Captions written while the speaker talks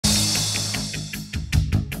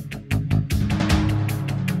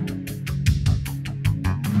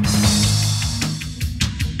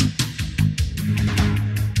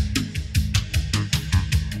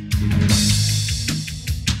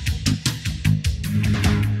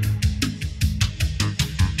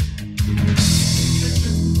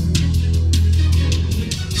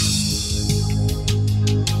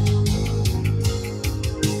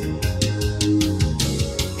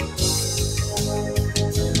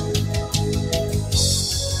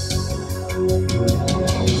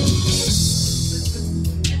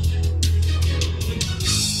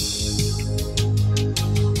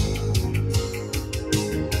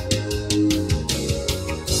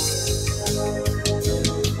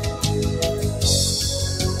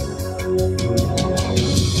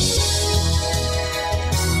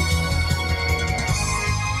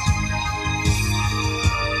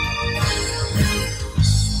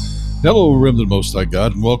Hello, Remnant Most High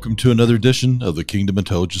God, and welcome to another edition of the Kingdom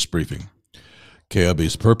Intelligence Briefing.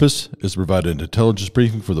 KIB's purpose is to provide an intelligence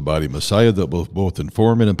briefing for the body of Messiah that will both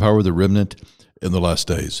inform and empower the remnant in the last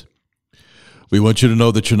days. We want you to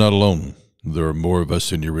know that you're not alone. There are more of us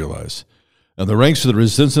than you realize. And the ranks of the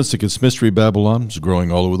resistance against Mystery Babylon is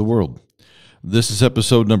growing all over the world. This is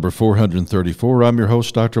episode number 434. I'm your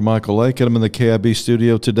host, Dr. Michael Lake, and I'm in the KIB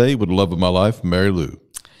studio today with the love of my life, Mary Lou.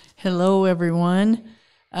 Hello, everyone.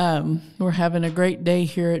 We're having a great day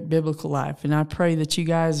here at Biblical Life, and I pray that you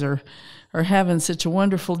guys are having such a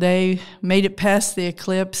wonderful day. Made it past the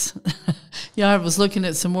eclipse. I was looking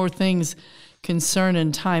at some more things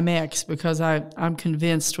concerning Time X because I'm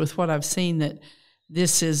convinced with what I've seen that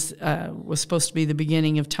this was supposed to be the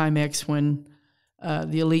beginning of Time X when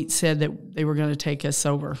the elite said that they were going to take us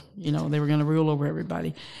over. They were going to rule over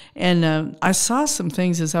everybody. And I saw some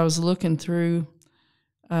things as I was looking through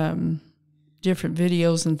different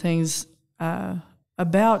videos and things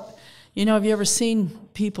about, have you ever seen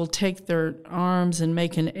people take their arms and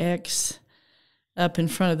make an X up in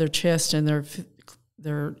front of their chest and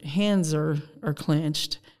their hands are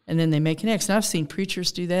clenched, and then they make an X? And I've seen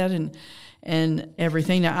preachers do that and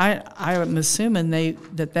everything. Now, I'm assuming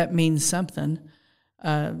that means something,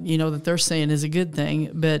 that they're saying is a good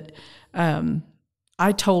thing. But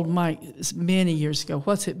I told Mike many years ago,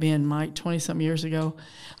 what's it been, Mike, 20-something years ago?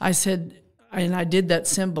 I said, and I did that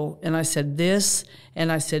symbol, and I said this,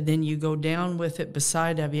 and I said, then you go down with it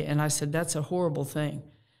beside of you, and I said, that's a horrible thing.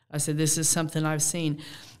 I said, this is something I've seen.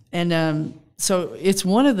 And so it's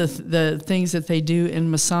one of the things that they do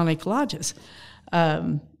in Masonic lodges.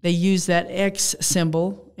 They use that X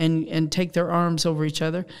symbol and take their arms over each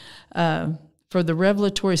other for the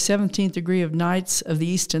revelatory 17th degree of Knights of the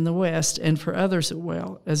East and the West, and for others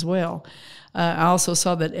as well. I also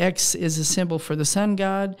saw that X is a symbol for the sun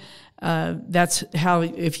god. That's how,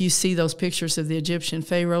 if you see those pictures of the Egyptian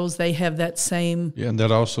pharaohs, they have that same. Yeah, and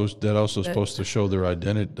that also supposed to show their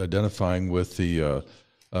identifying with the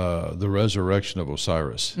resurrection of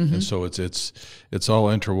Osiris, and so it's all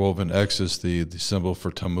interwoven. X is the symbol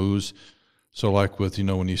for Tammuz. So like with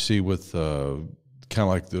when you see with kind of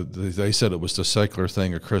like they said it was the secular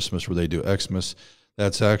thing of Christmas where they do Xmas.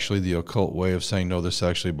 That's actually the occult way of saying, no, this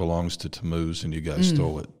actually belongs to Tammuz, and you guys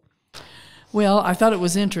stole it. Well, I thought it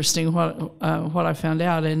was interesting what I found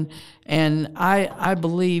out, and I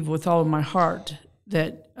believe with all of my heart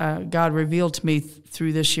that God revealed to me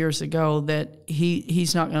through this years ago that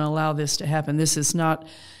He's not going to allow this to happen. This is not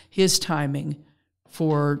His timing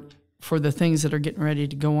for the things that are getting ready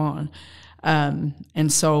to go on,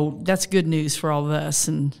 and so that's good news for all of us.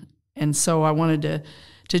 And so I wanted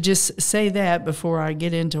to just say that before I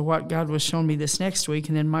get into what God was showing me this next week,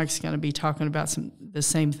 and then Mike's going to be talking about the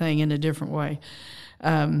same thing in a different way.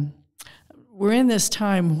 We're in this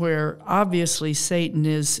time where obviously Satan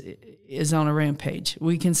is on a rampage.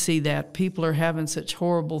 We can see that. People are having such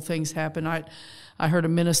horrible things happen. I heard a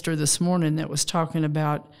minister this morning that was talking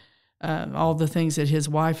about all the things that his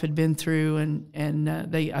wife had been through, and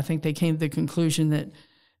I think they came to the conclusion that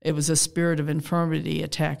it was a spirit of infirmity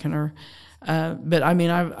attacking her. But I mean,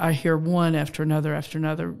 I hear one after another,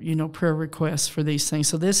 prayer requests for these things.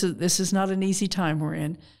 So this is not an easy time we're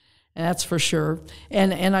in, and that's for sure.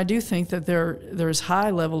 And I do think that there's high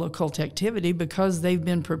level occult activity because they've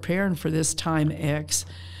been preparing for this time X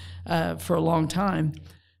for a long time.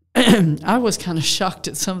 I was kind of shocked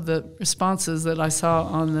at some of the responses that I saw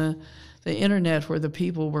on the internet where the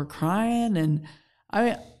people were crying, and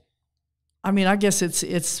I mean, I guess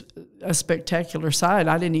it's a spectacular sight.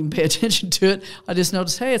 I didn't even pay attention to it. I just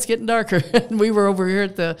noticed, hey, it's getting darker. And we were over here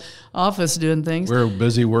at the office doing things. We're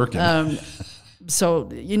busy working. So,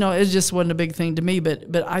 it just wasn't a big thing to me.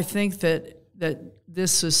 But I think that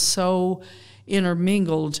this is so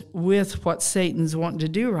intermingled with what Satan's wanting to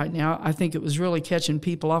do right now. I think it was really catching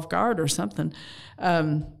people off guard or something.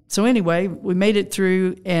 So anyway, we made it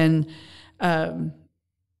through, and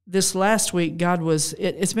this last week, God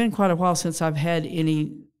it's been quite a while since I've had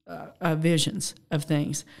any visions of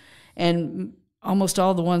things. And almost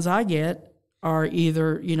all the ones I get are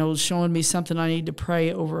either, showing me something I need to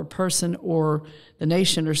pray over a person or the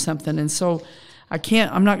nation or something. And so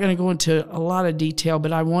I'm not going to go into a lot of detail,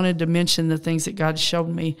 but I wanted to mention the things that God showed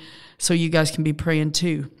me so you guys can be praying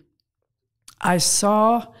too. I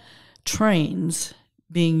saw trains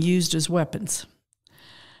being used as weapons.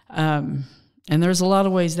 And there's a lot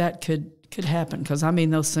of ways that could happen, because,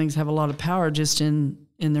 those things have a lot of power just in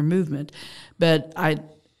their movement. But I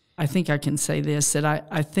think I can say this, that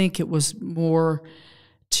I think it was more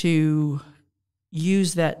to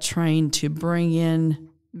use that train to bring in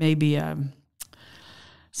maybe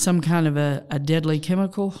some kind of a deadly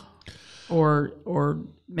chemical. or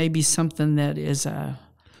maybe something that is an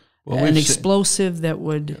we've explosive that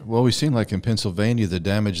would. Well, we've seen, like in Pennsylvania, the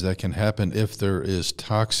damage that can happen if there is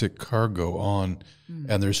toxic cargo on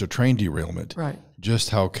and there's a train derailment. Right.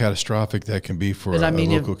 Just how catastrophic that can be for a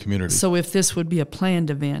local community. So if this would be a planned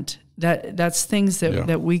event, that's things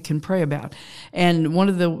that we can pray about. And one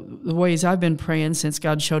of the ways I've been praying since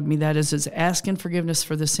God showed me that is asking forgiveness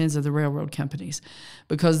for the sins of the railroad companies,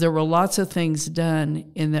 because there were lots of things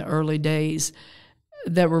done in the early days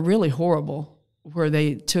that were really horrible, where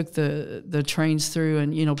they took the trains through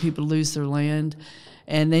and, people lose their land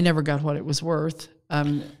and they never got what it was worth.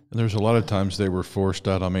 And there's a lot of times they were forced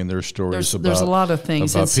out. I mean, there's stories there's a lot of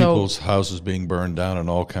things about people's houses being burned down and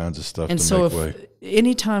all kinds of stuff. And to so, make way.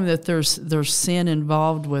 Anytime that there's sin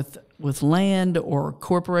involved with land or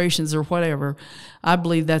corporations or whatever, I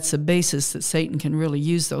believe that's the basis that Satan can really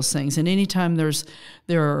use those things. And anytime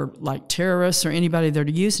there are like terrorists or anybody that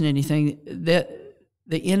are using anything, that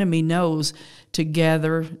the enemy knows to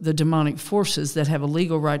gather the demonic forces that have a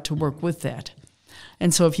legal right to work with that.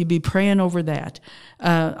 And so if you be praying over that.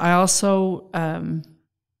 I also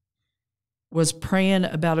was praying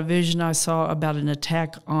about a vision I saw about an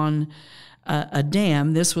attack on a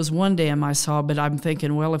dam. This was one dam I saw, but I'm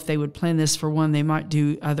thinking, well, if they would plan this for one, they might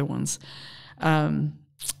do other ones. And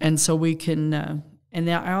so we can, and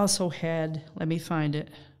now I also had, let me find it.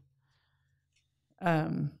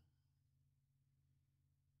 Oh,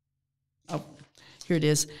 here it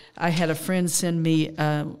is. I had a friend send me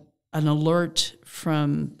an alert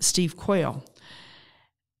from Steve Quayle,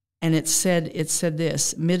 and it said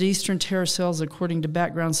this: Mideastern terror cells, according to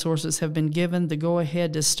background sources, have been given the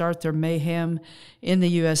go-ahead to start their mayhem in the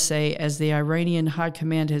USA as the Iranian high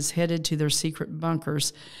command has headed to their secret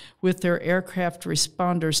bunkers with their aircraft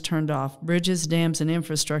responders turned off. Bridges, dams, and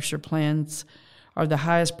infrastructure plans are the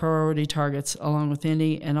highest priority targets, along with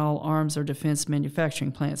any and all arms or defense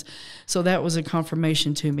manufacturing plants. So that was a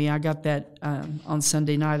confirmation to me. I got that on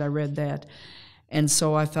Sunday night. I read that. And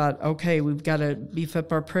so I thought, okay, we've got to beef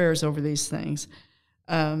up our prayers over these things.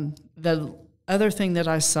 The other thing that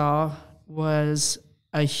I saw was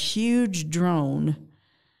a huge drone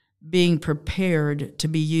being prepared to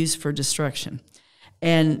be used for destruction.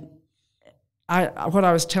 And what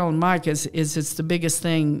I was telling Mike is it's the biggest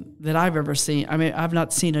thing that I've ever seen. I mean, I've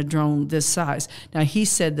not seen a drone this size. Now, he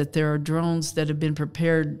said that there are drones that have been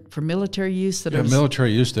prepared for military use.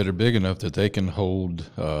 Military use that are big enough that they can hold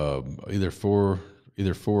either four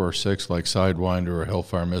or six, like Sidewinder or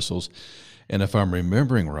Hellfire missiles. And if I'm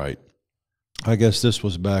remembering right, I guess this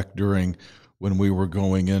was back during when we were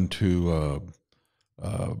going into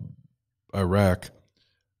Iraq,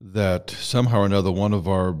 that somehow or another one of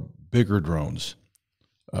our bigger drones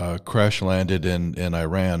crash landed in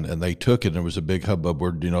Iran, and they took it, and it was a big hubbub.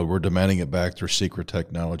 We're demanding it back through secret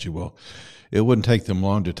technology. Well, it wouldn't take them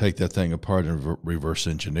long to take that thing apart and reverse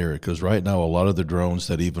engineer it, because right now a lot of the drones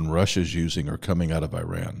that even Russia's using are coming out of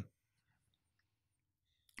Iran.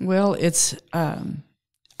 Well, it's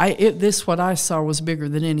this what I saw was bigger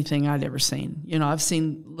than anything I'd ever seen. I've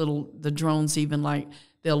seen the drones even like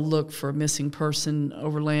they'll look for a missing person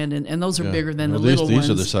over land, and those are bigger than the little ones. These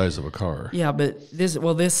are the size of a car. Yeah, but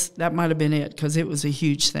that might have been it, because it was a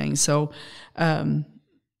huge thing. So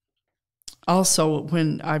also,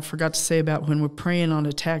 when I forgot to say about when we're praying on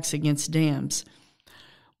attacks against dams,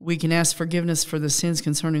 we can ask forgiveness for the sins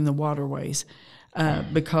concerning the waterways,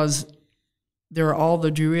 because there are all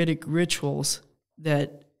the druidic rituals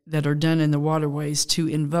that are done in the waterways to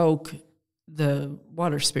invoke the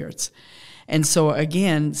water spirits. And so,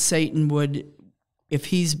 again, Satan would, if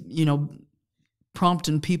he's,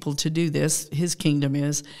 prompting people to do this, his kingdom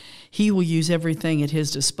he will use everything at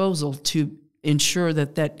his disposal to ensure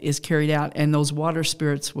that is carried out, and those water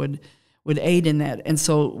spirits would aid in that. And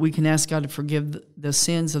so we can ask God to forgive the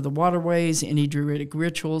sins of the waterways, any druidic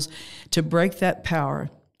rituals, to break that power.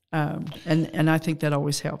 And I think that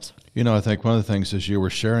always helps. I think one of the things as you were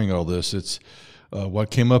sharing all this, it's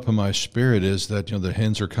what came up in my spirit is that, the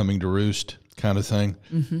hens are coming to roost kind of thing.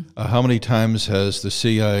 Mm-hmm. How many times has the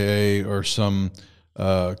CIA or some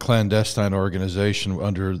clandestine organization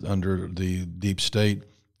under the deep state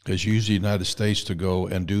has used the United States to go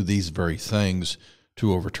and do these very things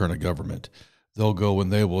to overturn a government? They'll go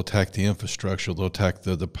and they will attack the infrastructure, they'll attack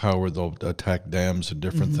the power, they'll attack dams and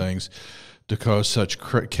different things to cause such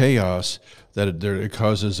chaos that it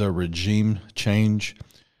causes a regime change.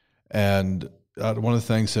 And one of the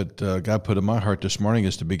things that God put in my heart this morning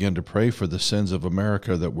is to begin to pray for the sins of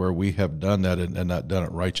America, that where we have done that and not done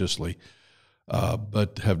it righteously,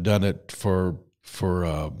 but have done it for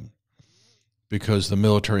because the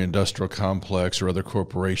military-industrial complex or other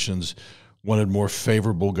corporations wanted more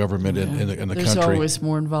favorable government in the There's country. There's always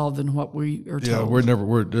more involved than what we are told. Yeah,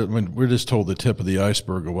 we're just told the tip of the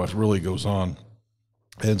iceberg of what really goes on.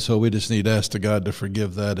 And so we just need to ask to God to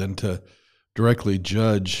forgive that and to directly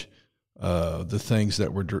judge the things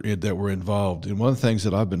that were involved. And one of the things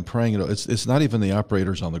that I've been praying, it's not even the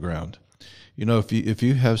operators on the ground. If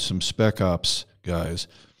you have some spec ops guys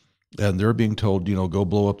and they're being told, go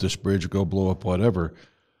blow up this bridge or go blow up whatever,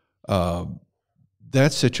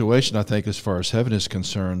 that situation, I think, as far as heaven is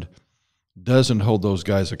concerned, doesn't hold those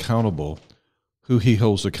guys accountable. Who he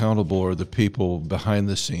holds accountable are the people behind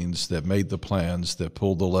the scenes that made the plans, that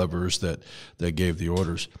pulled the levers, that gave the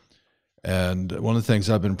orders. And one of the things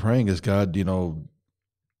I've been praying is, God,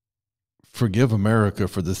 forgive America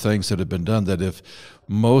for the things that have been done, that if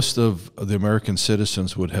most of the American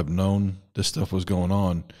citizens would have known this stuff was going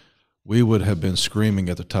on, we would have been screaming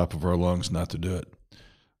at the top of our lungs not to do it.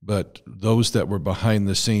 But those that were behind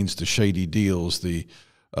the scenes, the shady deals,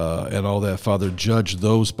 and all that, Father, judge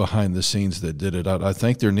those behind the scenes that did it. I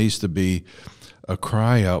think there needs to be a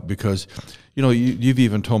cry out, because, you've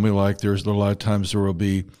even told me, like, there's a lot of times there will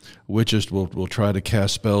be witches will try to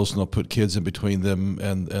cast spells, and they'll put kids in between them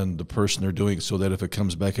and the person they're doing it, so that if it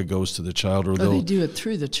comes back, it goes to the child. Or they do it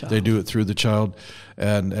through the child. They do it through the child.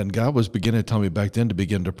 And God was beginning to tell me back then to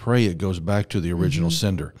begin to pray it goes back to the original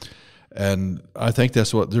sender. And I think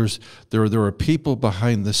that's what there are people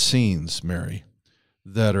behind the scenes, Mary,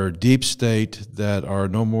 that are deep state, that are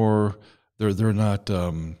no more, they're not,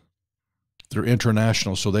 they're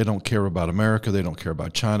international, so they don't care about America, they don't care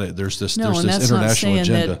about China. There's this international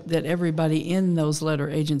agenda. That everybody in those letter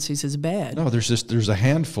agencies is bad. No, there's a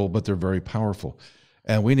handful, but they're very powerful.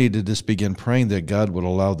 And we need to just begin praying that God would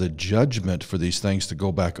allow the judgment for these things to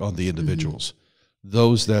go back on the individuals.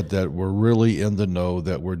 Those that were really in the know,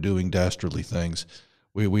 that were doing dastardly things.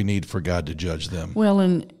 We need for God to judge them. Well,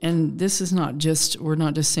 and this is not just, we're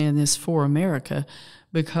not just saying this for America,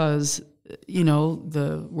 because,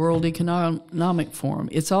 the World Economic Forum,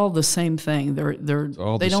 it's all the same thing.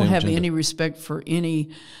 They don't have any respect for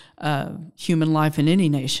any human life in any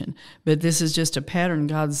nation. But this is just a pattern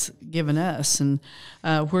God's given us. And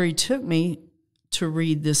where he took me to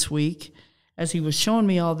read this week, as he was showing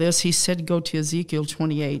me all this, he said, go to Ezekiel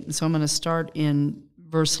 28. And so I'm going to start in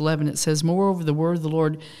verse 11. It says, moreover, the word of the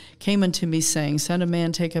Lord came unto me, saying, Son of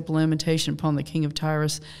man, take up a lamentation upon the king of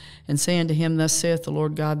Tyrus, and say unto him, Thus saith the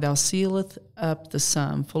Lord God, Thou sealest up the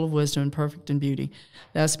sum, full of wisdom and perfect in beauty.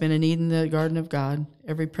 Thou hast been in Eden, the garden of God.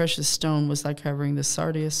 Every precious stone was thy covering, the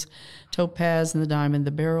sardius, topaz, and the diamond,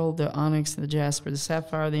 the beryl, the onyx, and the jasper, the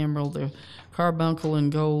sapphire, the emerald, the carbuncle,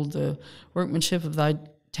 and gold. The workmanship of thy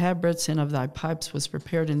tabrets and of thy pipes was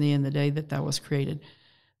prepared in thee in the day that thou wast created.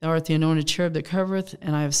 Thou art the anointed cherub that covereth,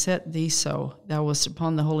 and I have set thee so. Thou wast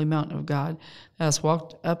upon the holy mountain of God. Thou hast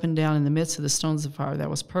walked up and down in the midst of the stones of fire. Thou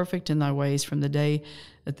wast perfect in thy ways from the day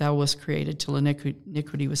that thou wast created till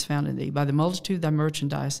iniquity was found in thee. By the multitude of thy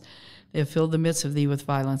merchandise they have filled the midst of thee with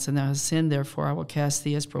violence, and thou hast sinned. Therefore I will cast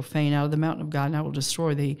thee as profane out of the mountain of God, and I will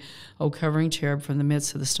destroy thee, O covering cherub, from the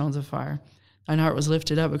midst of the stones of fire. Thine heart was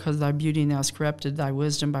lifted up because of thy beauty, and thou hast corrupted thy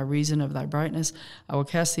wisdom by reason of thy brightness. I will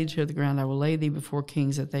cast thee to the ground. I will lay thee before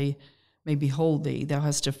kings, that they may behold thee. Thou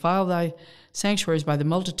hast defiled thy sanctuaries by the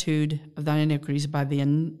multitude of thine iniquities, by the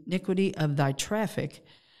iniquity of thy traffic.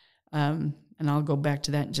 And I'll go back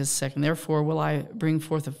to that in just a second. Therefore will I bring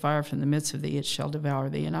forth a fire from the midst of thee, it shall devour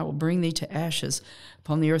thee, and I will bring thee to ashes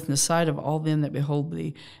upon the earth in the sight of all them that behold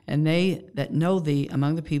thee. And they that know thee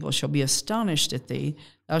among the people shall be astonished at thee.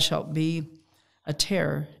 Thou shalt be a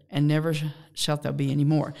terror, and never shalt thou be any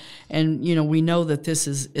more. And, we know that this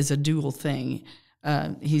is a dual thing.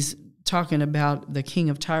 He's talking about the king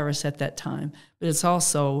of Tyrus at that time, but it's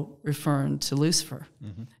also referring to Lucifer.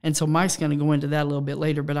 And so Mike's going to go into that a little bit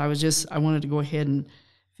later, but I wanted to go ahead and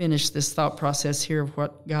finish this thought process here of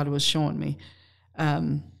what God was showing me.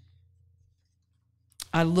 I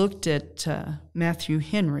looked at Matthew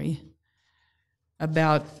Henry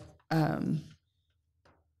about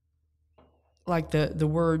like the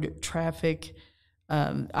word traffic.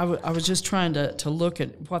 I was just trying to look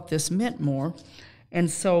at what this meant more. And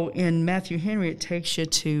so in Matthew Henry, it takes you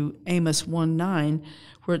to Amos 1:9,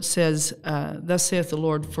 where it says, Thus saith the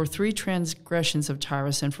Lord, for 3 transgressions of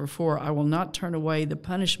Tyrus, and for 4, I will not turn away the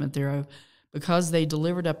punishment thereof, because they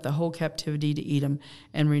delivered up the whole captivity to Edom,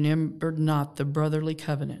 and remembered not the brotherly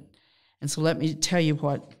covenant. And so let me tell you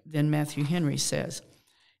what then Matthew Henry says.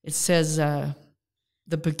 It says,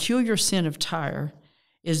 the peculiar sin of Tyre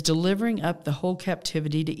is delivering up the whole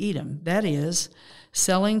captivity to Edom, that is,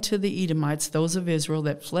 selling to the Edomites those of Israel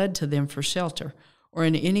that fled to them for shelter, or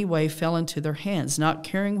in any way fell into their hands, not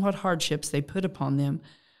caring what hardships they put upon them,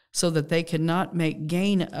 so that they could not make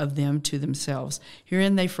gain of them to themselves.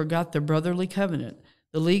 Herein they forgot their brotherly covenant,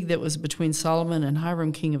 the league that was between Solomon and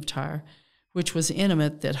Hiram king of Tyre, which was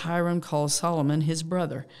intimate, that Hiram called Solomon his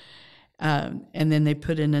brother. And then they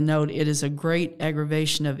put in a note, it is a great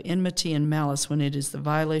aggravation of enmity and malice when it is the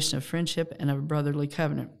violation of friendship and of a brotherly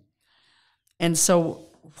covenant. And so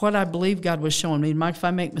what I believe God was showing me, Mike, if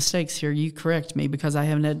I make mistakes here, you correct me, because I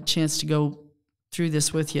haven't had a chance to go through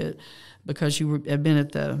this with you because you had been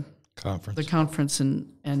at the conference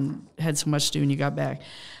and had so much to do when you got back.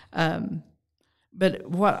 But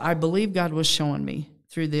what I believe God was showing me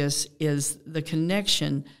through this is the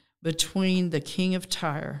connection between the king of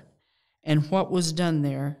Tyre and what was done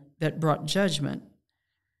there that brought judgment,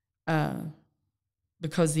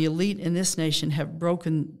 because the elite in this nation have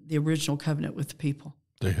broken the original covenant with the people.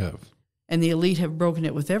 They have. And the elite have broken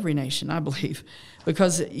it with every nation, I believe,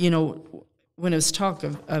 because, you know, when it was talk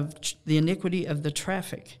of the iniquity of the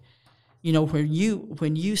traffic, you know,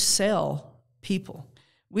 when you sell people,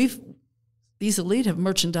 these elite have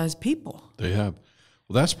merchandised people. They have.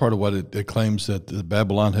 Well, that's part of what it claims that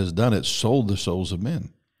Babylon has done. It's sold the souls of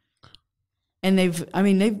men. And they've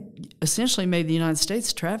essentially made the United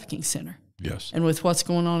States a trafficking center. Yes. And with what's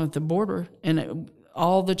going on at the border, and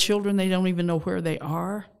all the children, they don't even know where they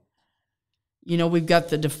are. You know, we've got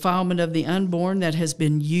the defilement of the unborn that has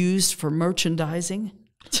been used for merchandising.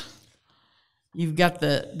 You've got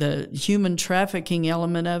the human trafficking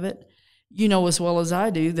element of it. You know as well as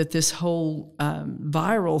I do that this whole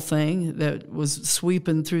viral thing that was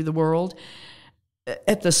sweeping through the world,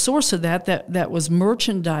 at the source of that was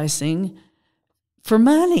merchandising for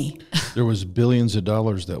money. There was billions of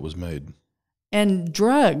dollars that was made. And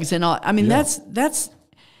drugs and all. I mean, yeah. that's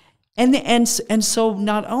and so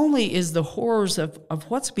not only is the horrors of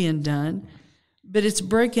what's being done, but it's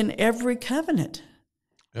breaking every covenant.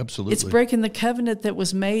 Absolutely. It's breaking the covenant that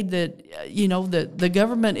was made that, you know, that the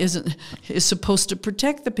government is supposed to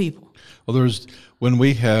protect the people. Well, when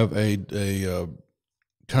we have a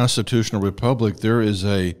constitutional republic, there is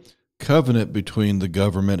a covenant between the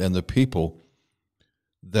government and the people,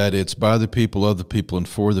 that it's by the people, of the people, and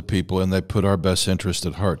for the people, and they put our best interest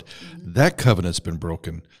at heart. Mm-hmm. That covenant's been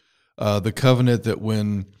broken. The covenant that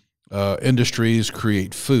when industries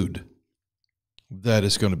create food, that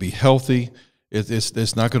is going to be healthy,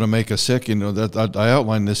 it's not going to make us sick. You know, that I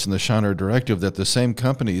outlined this in the Shinar Directive, that the same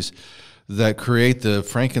companies that create the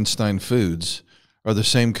Frankenstein foods are the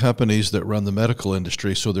same companies that run the medical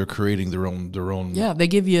industry, so they're creating their own. Yeah, they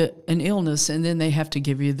give you an illness, and then they have to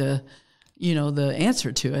give you the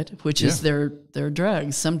answer to it, which is their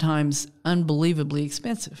drugs, sometimes unbelievably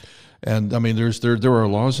expensive. And I mean, there are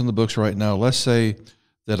laws in the books right now. Let's say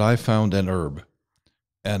that I found an herb,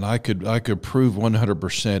 and I could prove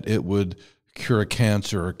 100% it would cure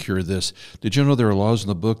cancer or cure this. Did you know there are laws in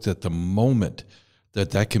the book that the moment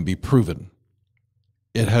that can be proven,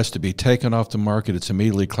 it has to be taken off the market? It's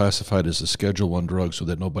immediately classified as a Schedule I drug so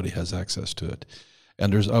that nobody has access to it.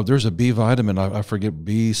 And there's a B vitamin, I forget,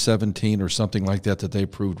 B17 or something like that they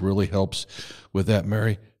proved really helps with that,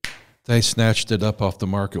 Mary. They snatched it up off the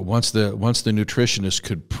market. Once the nutritionist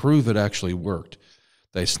could prove it actually worked,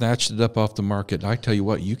 they snatched it up off the market. And I tell you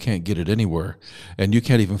what, you can't get it anywhere. And you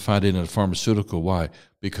can't even find it in a pharmaceutical. Why?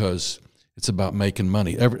 Because it's about making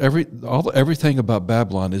money. Everything about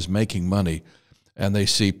Babylon is making money. And they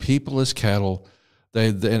see people as cattle.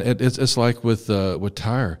 It's like with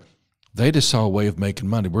Tyre. They just saw a way of making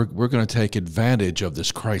money. We're going to take advantage of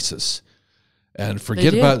this crisis, and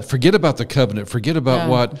forget about the covenant. Forget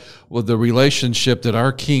about the relationship that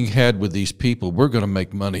our king had with these people. We're going to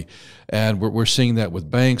make money, and we're seeing that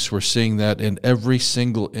with banks. We're seeing that in every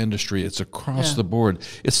single industry. It's across the board.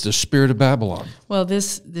 It's the spirit of Babylon. Well,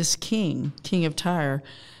 this king of Tyre,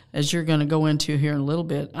 as you're going to go into here in a little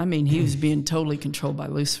bit, I mean, he was being totally controlled by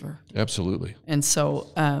Lucifer. Absolutely. And so,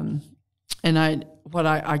 what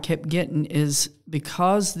I kept getting is,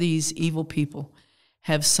 because these evil people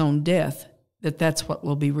have sown death, that's what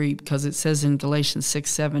will be reaped, because it says in Galatians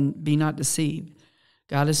 6:7, be not deceived.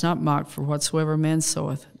 God is not mocked, for whatsoever man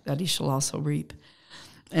soweth, that he shall also reap.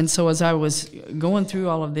 And so as I was going through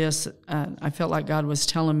all of this, I felt like God was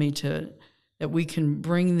telling me that we can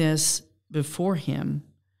bring this before him,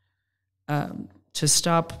 to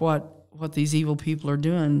stop what these evil people are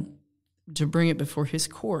doing, to bring it before his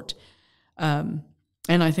court.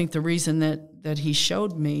 And I think the reason that he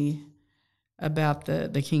showed me about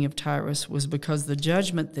the king of Tyre was because the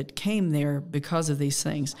judgment that came there because of these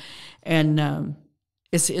things. And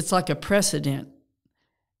it's like a precedent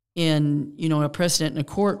in a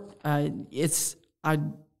court. I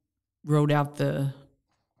wrote out the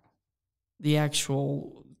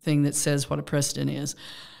actual thing that says what a precedent is.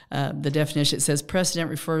 the definition. It says precedent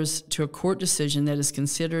refers to a court decision that is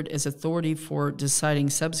considered as authority for deciding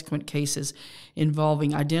subsequent cases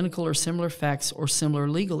involving identical or similar facts or similar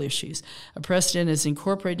legal issues. A precedent is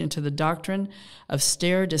incorporated into the doctrine of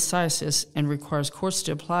stare decisis and requires courts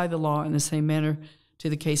to apply the law in the same manner to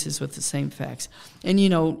the cases with the same facts. And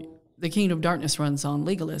the kingdom of darkness runs on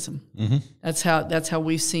legalism. Mm-hmm. That's how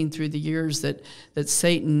we've seen through the years that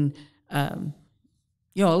Satan,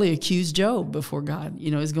 only accused Job before God.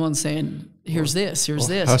 Is going saying, "Here's this, here's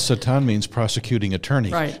this." Hasatan means prosecuting attorney,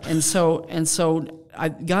 right? And so,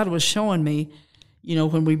 God was showing me,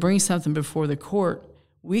 when we bring something before the court,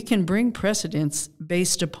 we can bring precedents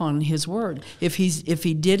based upon His word. If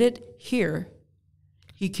He did it here,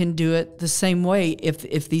 He can do it the same way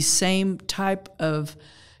if these same type of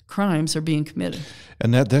crimes are being committed.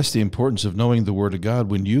 And that's the importance of knowing the Word of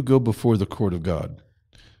God. When you go before the court of God,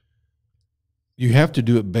 you have to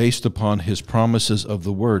do it based upon His promises of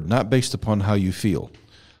the Word, not based upon how you feel,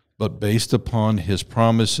 but based upon His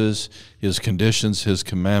promises, His conditions, His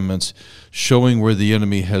commandments, showing where the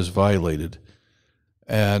enemy has violated.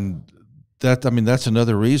 And that's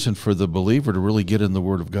another reason for the believer to really get in the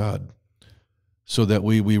Word of God, so that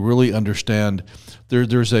we really understand.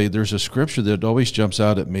 There's a scripture that always jumps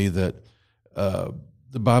out at me that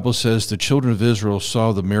the Bible says the children of Israel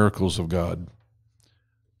saw the miracles of God.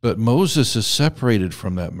 But Moses is separated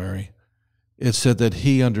from that, Mary. It said that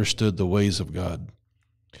he understood the ways of God.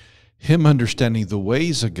 Him understanding the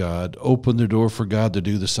ways of God opened the door for God to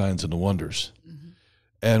do the signs and the wonders. Mm-hmm.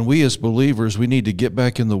 And we as believers, we need to get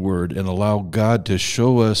back in the Word and allow God to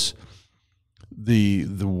show us the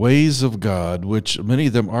ways of God, which many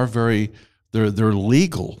of them are they're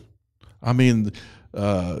legal. I mean,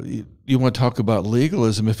 you want to talk about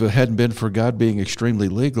legalism. If it hadn't been for God being extremely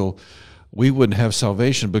legal, we wouldn't have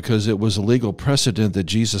salvation, because it was a legal precedent that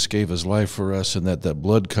Jesus gave His life for us, and that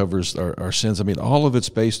blood covers our sins. I mean, all of it's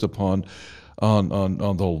based upon on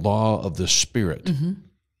the law of the Spirit. Mm-hmm.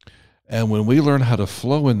 And when we learn how to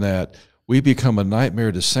flow in that, we become a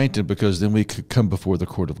nightmare to Satan, because then we could come before the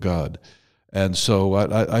court of God. And so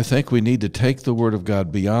I think we need to take the Word of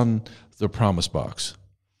God beyond the promise box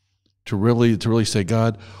to really say,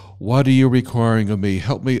 God, what are you requiring of me?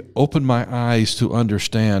 Help me open my eyes to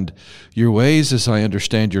understand your ways as I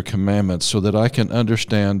understand your commandments, so that I can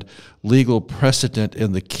understand legal precedent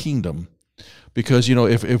in the kingdom. Because,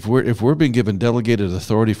 if we're being given delegated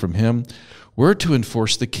authority from Him, we're to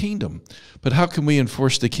enforce the kingdom. But how can we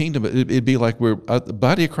enforce the kingdom? It'd be like the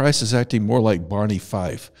body of Christ is acting more like Barney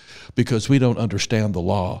Fife, because we don't understand the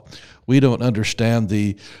law. We don't understand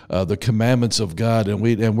the commandments of God, and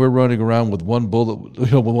we're running around with one bullet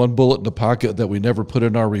in the pocket that we never put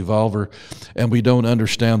in our revolver, and we don't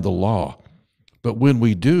understand the law. But when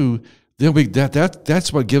we do, then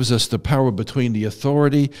that's what gives us the power between the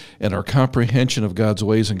authority and our comprehension of God's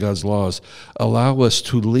ways and God's laws. Allow us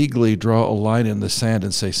to legally draw a line in the sand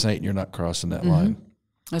and say, Satan, you're not crossing that mm-hmm. line.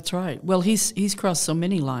 That's right. Well, he's crossed so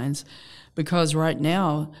many lines, because right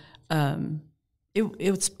now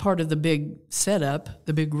it's part of the big setup,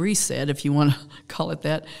 the big reset, if you want to call it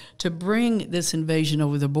that, to bring this invasion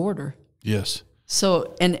over the border. Yes.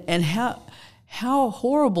 So and how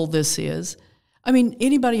horrible this is. I mean,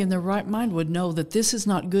 anybody in their right mind would know that this is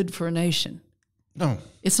not good for a nation. No.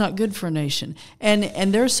 It's not good for a nation.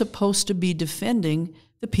 And they're supposed to be defending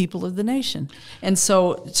the people of the nation. And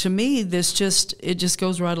so, to me, it just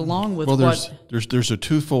goes right along with there's a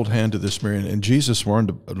twofold hand to this, Mary, and Jesus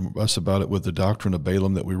warned us about it with the doctrine of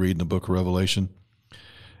Balaam that we read in the book of Revelation.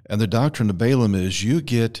 And the doctrine of Balaam is you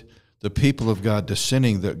get the people of God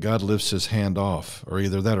dissenting that God lifts His hand off, or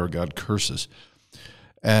either that or God curses.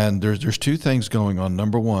 And there's two things going on.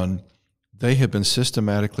 Number one, they have been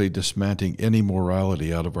systematically dismantling any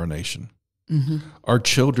morality out of our nation. Mm-hmm. Our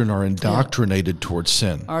children are indoctrinated towards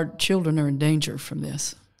sin. Our children are in danger from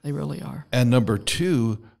this. They really are. And number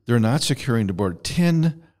two, they're not securing the border.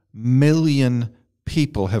 10 million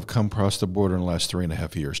people have come across the border in the last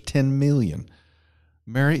 3.5 years. 10 million.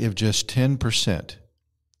 Mary, if just 10%,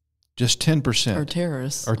 are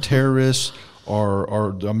terrorists.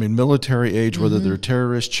 Or military age, whether mm-hmm. they're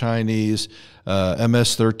terrorists, Chinese,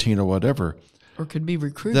 MS-13 or whatever. Or could be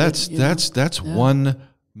recruited. That's 1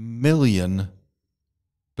 million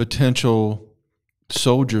potential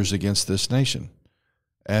soldiers against this nation.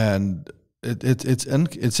 And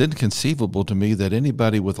it's inconceivable to me that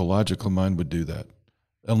anybody with a logical mind would do that,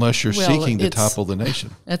 unless you're seeking to topple the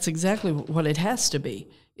nation. That's exactly what it has to be.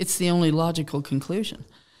 It's the only logical conclusion.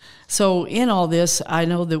 So in all this, I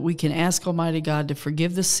know that we can ask Almighty God to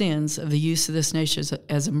forgive the sins of the use of this nation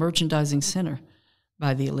as a merchandising center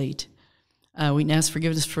by the elite. We can ask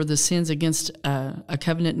forgiveness for the sins against a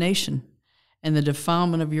covenant nation and the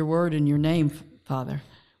defilement of your word and your name, Father.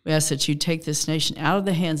 We ask that you take this nation out of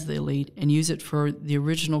the hands of the elite and use it for the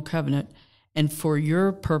original covenant and for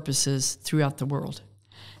your purposes throughout the world.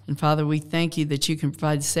 And Father, we thank you that you can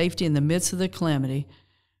provide safety in the midst of the calamity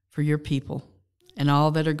for your people and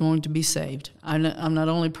all that are going to be saved. I'm not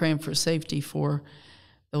only praying for safety for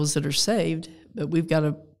those that are saved, but we've got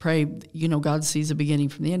to pray. You know, God sees the beginning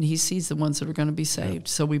from the end. He sees the ones that are going to be saved.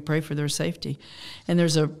 So we pray for their safety. And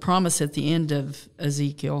there's a promise at the end of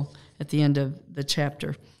Ezekiel, at the end of the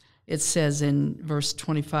chapter. It says in verse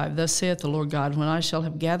 25, "Thus saith the Lord God, when I shall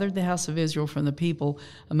have gathered the house of Israel from the people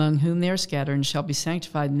among whom they are scattered, and shall be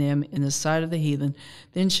sanctified in them in the sight of the heathen,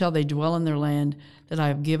 then shall they dwell in their land that I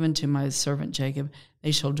have given to my servant Jacob.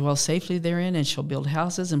 They shall dwell safely therein, and shall build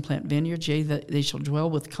houses and plant vineyards. Yea, they shall dwell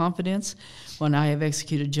with confidence when I have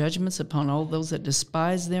executed judgments upon all those that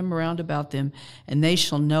despise them round about them, and they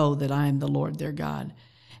shall know that I am the Lord their God."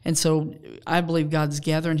 And so I believe God's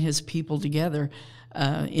gathering his people together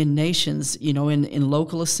in nations, you know, in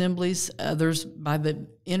local assemblies, others by the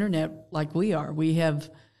internet like we are.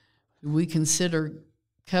 We consider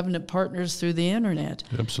covenant partners through the internet.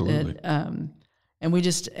 Absolutely. And we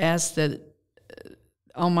just ask that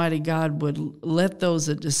Almighty God would let those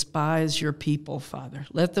that despise your people, Father,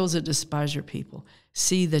 let those that despise your people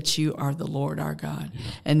see that you are the Lord our God,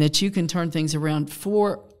 and that you can turn things around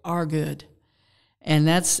for our good. And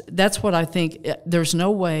that's what I think. There's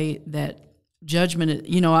no way that judgment,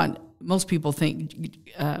 you know, most people think,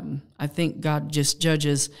 I think God just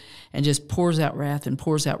judges and just pours out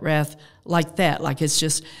wrath like that, like it's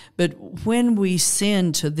just, but when we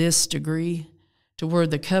sin to this degree, to where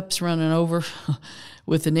the cup's running over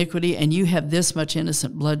with iniquity, and you have this much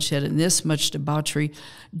innocent bloodshed and this much debauchery,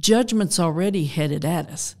 judgment's already headed at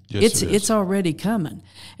us. Yes, it's already coming.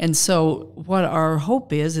 And so what our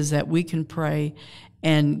hope is that we can pray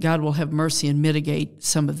and God will have mercy and mitigate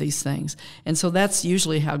some of these things. And so that's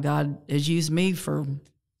usually how God has used me for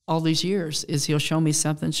all these years, is he'll show me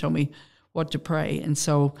something, show me what to pray. And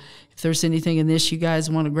so if there's anything in this you guys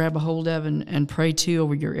want to grab a hold of and pray to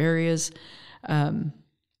over your areas,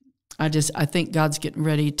 I think God's getting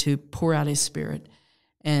ready to pour out his Spirit,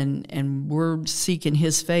 and we're seeking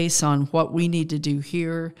his face on what we need to do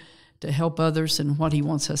here to help others and what he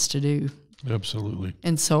wants us to do. Absolutely.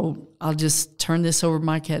 And so I'll just turn this over.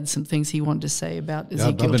 Mike had some things he wanted to say about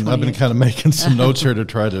Ezekiel 28. I've been kind of making some notes here to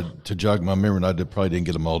try to jog my memory, and I probably didn't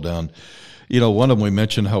get them all down. You know, one of them, we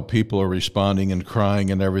mentioned how people are responding and crying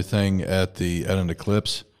and everything at an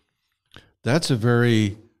eclipse. That's a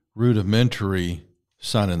very rudimentary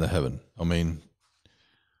sign in the heaven. I mean,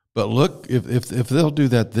 but look, if they'll do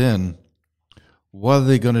that, then what are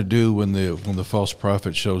they going to do when the false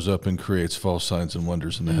prophet shows up and creates false signs and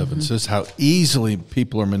wonders in the heavens? This is how easily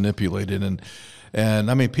people are manipulated,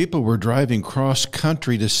 and I mean, people were driving cross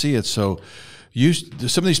country to see it. So,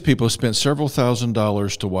 some of these people spent several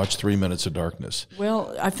 $1,000s to watch 3 minutes of darkness.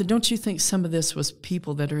 Well, don't you think some of this was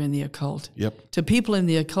people that are in the occult? Yep. To people in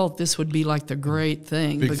the occult, this would be like the great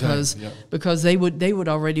thing, Big because time. Yep. because they would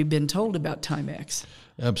already been told about time X.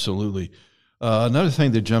 Absolutely. Another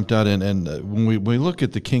thing that jumped out, and when we look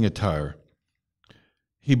at the king of Tyre,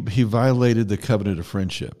 he violated the covenant of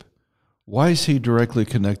friendship. Why is he directly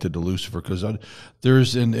connected to Lucifer? Because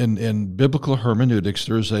there's in biblical hermeneutics,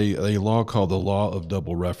 there's a law called the law of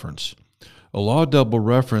double reference. A law of double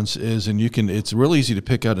reference is, and it's really easy to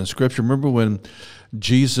pick out in Scripture. Remember when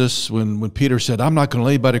Jesus, when Peter said, "I'm not going to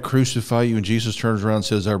let anybody crucify you," and Jesus turns around and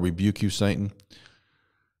says, "I rebuke you, Satan."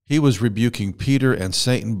 He was rebuking Peter and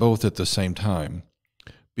Satan both at the same time,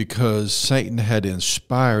 because Satan had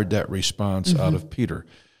inspired that response out of Peter.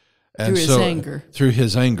 And through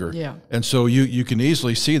his anger. Yeah. And so you can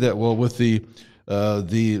easily see that, well, with the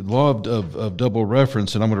law of double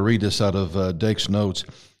reference, and I'm going to read this out of Dake's notes.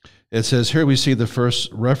 It says, here we see the first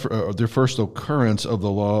occurrence of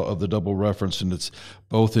the law of the double reference, and it's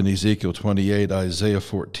both in Ezekiel 28, Isaiah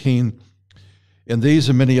 14. In these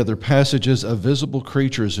and many other passages, a visible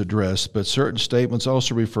creature is addressed, but certain statements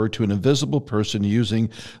also refer to an invisible person using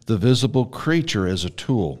the visible creature as a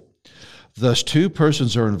tool. Thus, two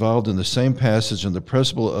persons are involved in the same passage, and the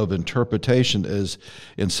principle of interpretation is,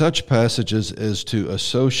 in such passages, is to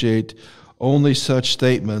associate only such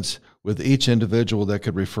statements with each individual that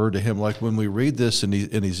could refer to him. Like when we read this in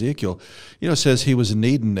Ezekiel, it says he was in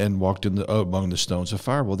Eden and walked among the stones of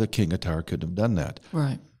fire. Well, the king of Tyre couldn't have done that.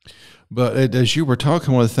 Right. But as you were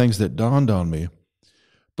talking, one of the things that dawned on me,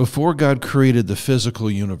 before God created the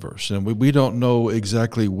physical universe, and we don't know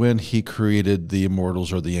exactly when he created the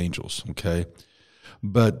immortals or the angels, okay?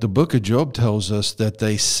 But the book of Job tells us that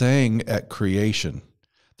they sang at creation,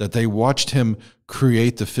 that they watched him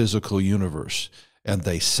create the physical universe, and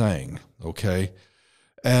they sang, okay?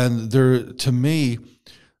 And they're, to me,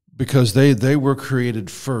 because they were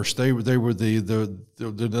created first, they were the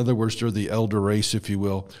in other words, they're the elder race, if you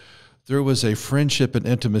will. There was a friendship and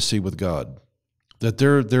intimacy with God, that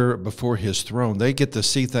they're there before his throne. They get to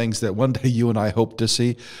see things that one day you and I hope to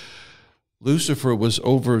see. Lucifer was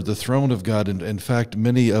over the throne of God, and in fact,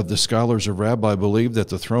 many of the scholars of Rabbi believe that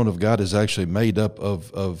the throne of God is actually made up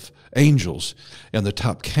of angels, and the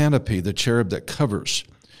top canopy, the cherub that covers,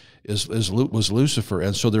 was Lucifer,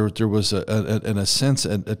 and so there was in a sense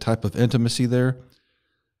a type of intimacy there.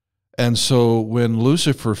 And so when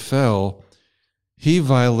Lucifer fell, he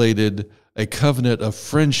violated a covenant of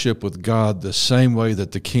friendship with God the same way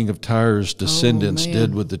that the king of Tyre's descendants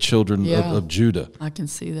did with the children of Judah. I can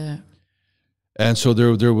see that. And so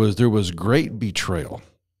there was great betrayal.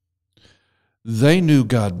 They knew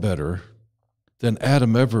God better than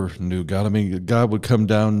Adam ever knew God. I mean, God would come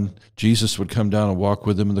down, Jesus would come down and walk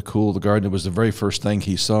with him in the cool of the garden. It was the very first thing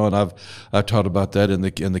he saw, and I've taught about that in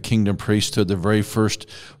the Kingdom Priesthood, the very first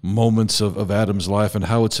moments of Adam's life and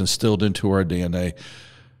how it's instilled into our DNA.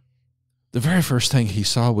 The very first thing he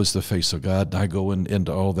saw was the face of God, and I go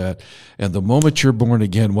into all that. And the moment you're born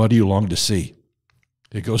again, what do you long to see?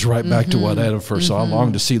 It goes right back to what Adam first saw. I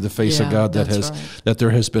long to see the face of God, that there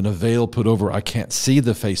has been a veil put over. I can't see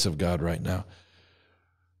the face of God right now.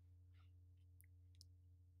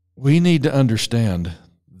 We need to understand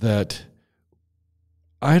that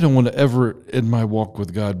I don't want to ever, in my walk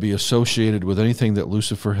with God, be associated with anything that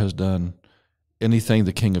Lucifer has done, anything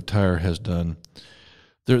the king of Tyre has done.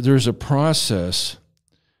 There's a process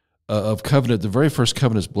of covenant. The very first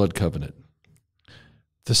covenant is blood covenant.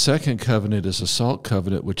 The second covenant is a salt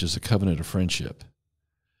covenant, which is a covenant of friendship.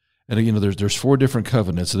 And you know, there's 4 different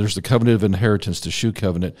covenants. There's the covenant of inheritance, the shoe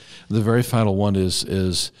covenant. The very final one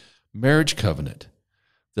is marriage covenant.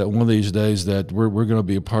 That one of these days that we're going to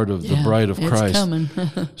be a part of the bride of Christ. It's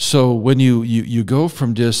coming. So when you go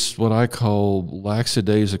from just what I call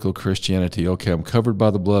lackadaisical Christianity, okay, I'm covered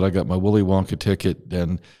by the blood, I got my Willy Wonka ticket,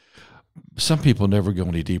 and some people never go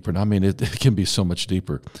any deeper. And I mean, it can be so much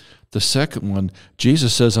deeper. The second one,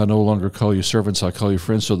 Jesus says, I no longer call you servants, I call you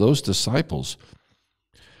friends. So those disciples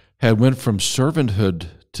had went from servanthood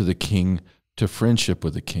to the king to friendship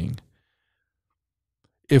with the king.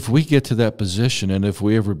 If we get to that position, and if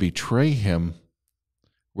we ever betray him,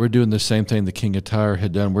 we're doing the same thing the king of Tyre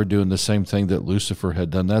had done. We're doing the same thing that Lucifer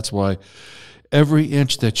had done. That's why every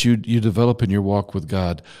inch that you develop in your walk with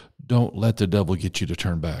God, don't let the devil get you to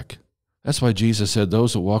turn back. That's why Jesus said,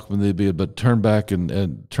 those that walk with me, but turn back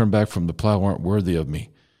and turn back from the plow aren't worthy of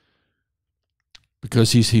me.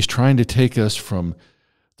 Because he's trying to take us from,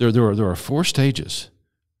 there are 4 stages.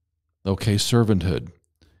 Okay, servanthood.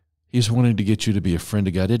 He's wanting to get you to be a friend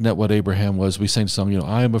of God. Isn't that what Abraham was? We sang some,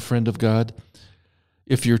 I am a friend of God.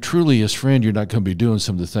 If you're truly his friend, you're not going to be doing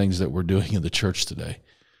some of the things that we're doing in the church today,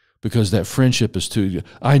 because that friendship is too,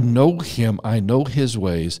 I know him, I know his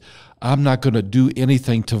ways. I'm not going to do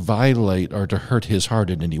anything to violate or to hurt his heart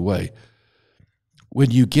in any way. When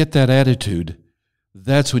you get that attitude,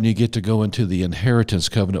 that's when you get to go into the inheritance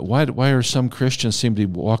covenant. Why are some Christians seem to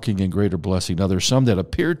be walking in greater blessing? Now, there's some that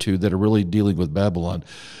appear to that are really dealing with Babylon.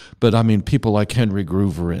 But, I mean, people like Henry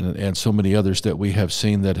Groover and so many others that we have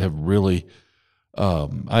seen that have really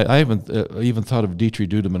I haven't even thought of Dietrich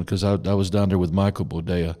Dudeman, because I was down there with Michael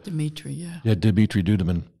Bodea. Dimitri, yeah. Yeah, Dimitri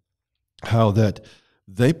Dudeman. How that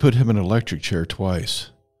they put him in an electric chair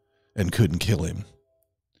twice and couldn't kill him.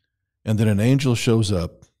 And then an angel shows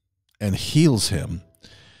up and heals him,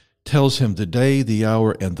 tells him the day, the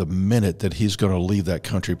hour, and the minute that he's going to leave that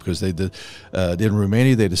country, because they did, in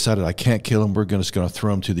Romania they decided, I can't kill him, we're just going to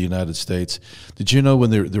throw him to the United States. Did you know when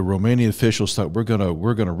the Romanian officials thought we're going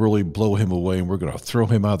to really blow him away and we're going to throw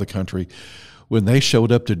him out of the country? When they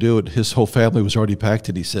showed up to do it, his whole family was already packed,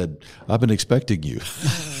 and he said, I've been expecting you.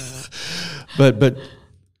 But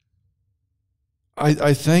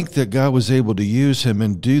I think that God was able to use him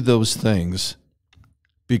and do those things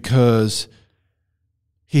because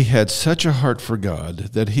he had such a heart for God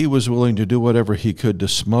that he was willing to do whatever he could to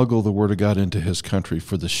smuggle the word of God into his country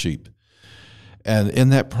for the sheep. And in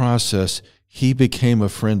that process, he became a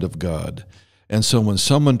friend of God. And so when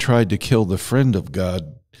someone tried to kill the friend of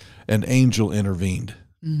God, an angel intervened.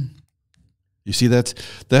 You see, that's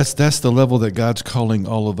the level that God's calling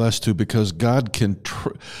all of us to, because God can.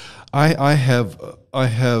 I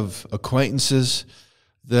have acquaintances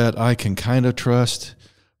that I can kind of trust,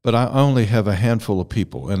 but I only have a handful of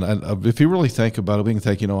people. And if you really think about it, we can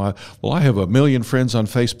think, I have 1 million friends on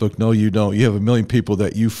Facebook. No, you don't. You have 1 million people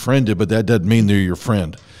that you friended, but that doesn't mean they're your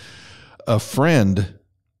friend. A friend,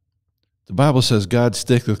 the Bible says, God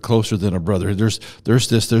sticketh closer than a brother. There's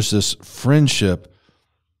this friendship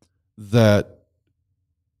that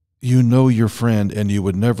your friend, and you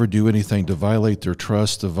would never do anything to violate their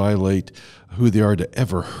trust, to violate who they are, to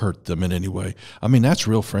ever hurt them in any way. I mean, that's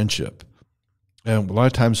real friendship. And a lot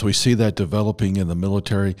of times we see that developing in the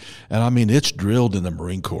military, and I mean, it's drilled in the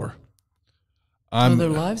Marine Corps. Their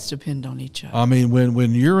lives depend on each other. I mean,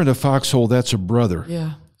 when you're in a foxhole, that's a brother.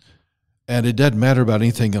 Yeah. And it doesn't matter about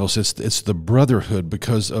anything else. It's the brotherhood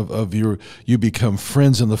because of you become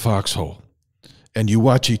friends in the foxhole. And you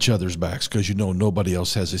watch each other's backs because you know nobody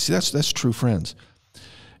else has it. See, that's true friends.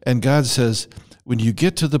 And God says, when you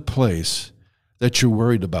get to the place that you're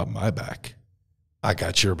worried about my back, I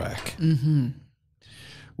got your back. Mm-hmm.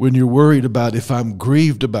 When you're worried about if I'm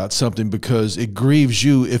grieved about something because it grieves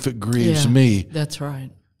you if it grieves me. That's right.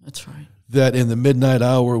 That's right. That in the midnight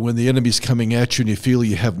hour when the enemy's coming at you and you feel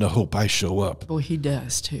you have no hope, I show up. Well, he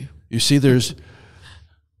does too. You see,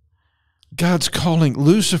 God's calling.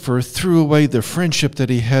 Lucifer threw away the friendship that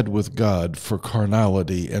he had with God for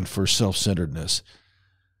carnality and for self-centeredness.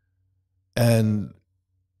 And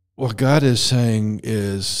what God is saying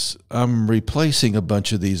is, I'm replacing a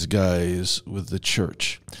bunch of these guys with the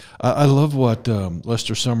church. I love what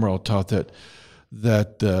Lester Sumrall taught,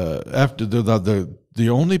 that after the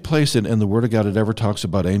only place in the Word of God it ever talks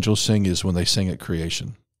about angels sing is when they sing at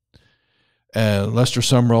creation. And Lester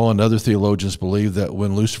Sumrall and other theologians believe that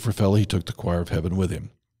when Lucifer fell, he took the choir of heaven with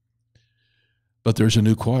him. But there's a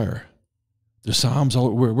new choir. The Psalms,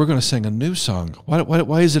 we're going to sing a new song.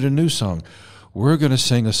 Why is it a new song? We're going to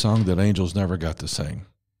sing a song that angels never got to sing.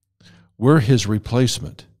 We're his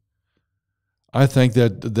replacement. I think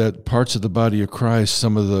that parts of the body of Christ,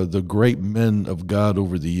 some of the great men of God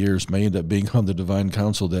over the years may end up being on the divine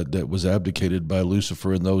council that was abdicated by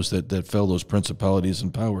Lucifer and those that fell, those principalities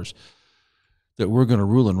and powers, that we're going to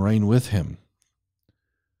rule and reign with him.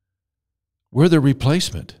 We're the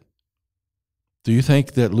replacement. Do you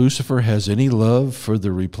think that Lucifer has any love for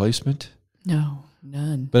the replacement? No,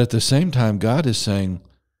 none. But at the same time, God is saying,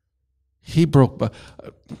 he broke.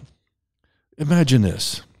 Imagine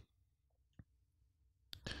this.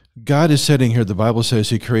 God is sitting here, the Bible says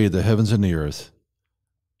he created the heavens and the earth.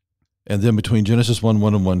 And then between Genesis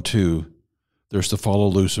 1:1 and 1:2, there's the fall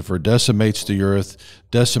of Lucifer, decimates the earth,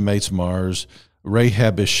 decimates Mars.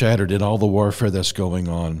 Rahab is shattered in all the warfare that's going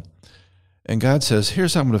on. And God says,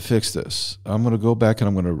 here's how I'm going to fix this. I'm going to go back and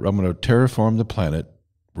I'm going to terraform the planet,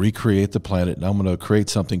 recreate the planet, and I'm going to create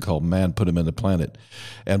something called man, put him in the planet.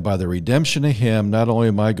 And by the redemption of him, not only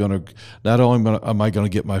am I going to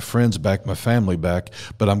get my friends back, my family back,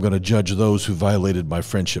 but I'm going to judge those who violated my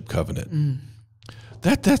friendship covenant. Mm.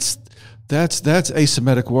 That's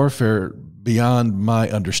asymmetric warfare beyond my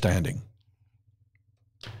understanding.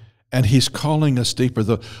 And he's calling us deeper.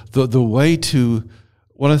 The way to,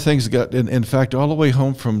 one of the things got, in fact, all the way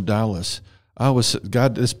home from Dallas,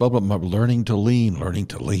 God, this bubble up my learning to lean.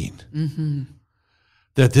 Mm-hmm.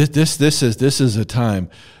 That this is a time,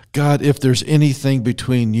 God, if there's anything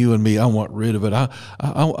between you and me, I want rid of it. I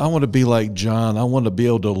want to be like John. I want to be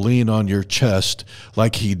able to lean on your chest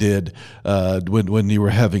like he did when you were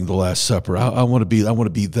having the Last Supper. I want to be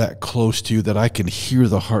that close to you that I can hear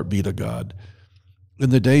the heartbeat of God. In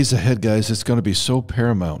the days ahead, guys, it's going to be so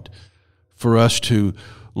paramount for us to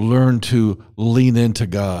learn to lean into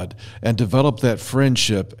God and develop that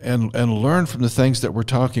friendship and learn from the things that we're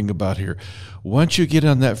talking about here. Once you get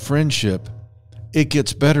on that friendship, it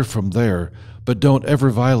gets better from there, but don't ever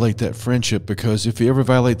violate that friendship, because if you ever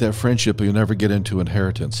violate that friendship, you'll never get into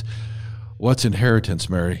inheritance. What's inheritance,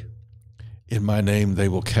 Mary? In my name, they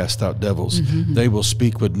will cast out devils. Mm-hmm. They will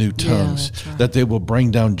speak with new tongues, right. That they will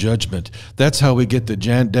bring down judgment. That's how we get to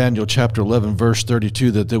Daniel chapter 11, verse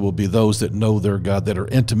 32, that there will be those that know their God, that are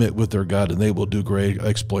intimate with their God, and they will do great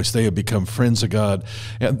exploits. They have become friends of God,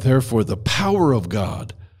 and therefore the power of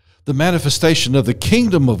God, the manifestation of the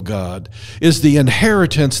kingdom of God, is the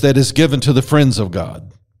inheritance that is given to the friends of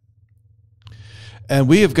God. And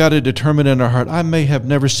we have got to determine in our heart, I may have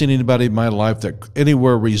never seen anybody in my life that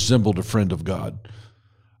anywhere resembled a friend of God.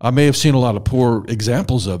 I may have seen a lot of poor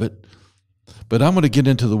examples of it, but I'm going to get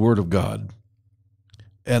into the Word of God,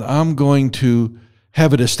 and I'm going to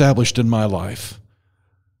have it established in my life.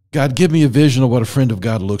 God, give me a vision of what a friend of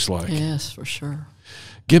God looks like. Yes, for sure.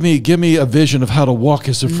 Give me a vision of how to walk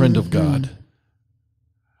as a friend of God.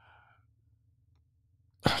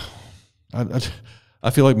 I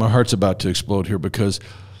feel like my heart's about to explode here, because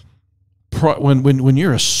when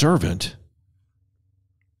you're a servant,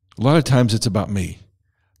 a lot of times it's about me.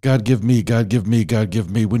 God give me, God give me, God give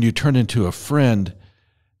me. When you turn into a friend,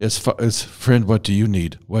 it's friend, what do you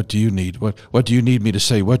need? What do you need? What do you need me to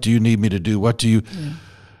say? What do you need me to do? What do you... Yeah.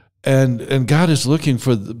 And God is looking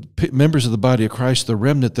for the members of the body of Christ, the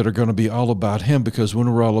remnant, that are going to be all about him, because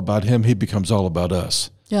when we're all about him, he becomes all about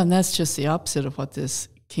us. Yeah, and that's just the opposite of what this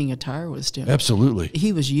king of Tyre was doing. Absolutely.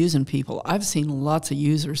 He was using people. I've seen lots of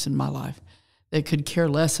users in my life that could care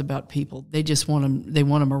less about people. They just want them, they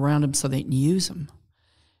want them around them so they can use them.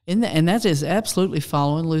 And that is absolutely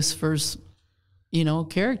following Lucifer's,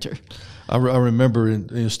 character. I remember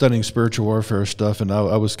in studying spiritual warfare stuff, and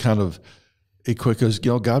I was kind of equipped, because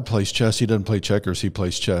God plays chess. He doesn't play checkers. He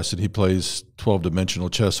plays chess, and he plays 12-dimensional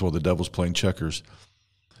chess while the devil's playing checkers.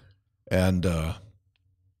 And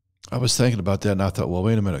I was thinking about that, and I thought, well,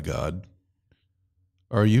 wait a minute, God.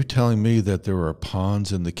 Are you telling me that there are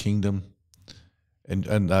pawns in the kingdom? And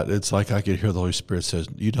it's like I could hear the Holy Spirit says,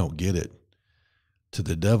 you don't get it. To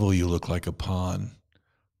the devil, you look like a pawn,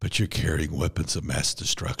 but you're carrying weapons of mass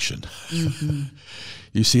destruction. Mm-hmm.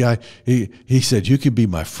 You see, he said, you could be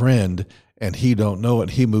my friend, and he don't know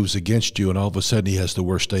it. He moves against you, and all of a sudden he has the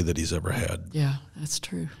worst day that he's ever had. Yeah, that's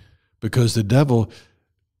true. Because the devil,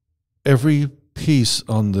 every piece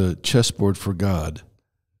on the chessboard for God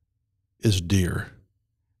is dear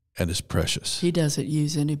and is precious. He doesn't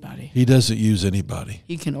use anybody. He doesn't use anybody.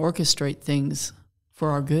 He can orchestrate things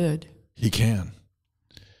for our good. He can.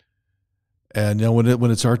 And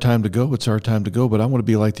when it's our time to go, it's our time to go. But I want to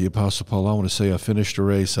be like the Apostle Paul. I want to say, I finished the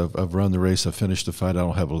race. I've run the race. I've finished the fight. I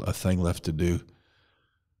don't have a thing left to do.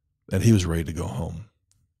 And he was ready to go home.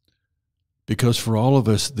 Because for all of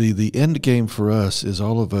us, the end game for us is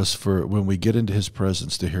all of us, for when we get into his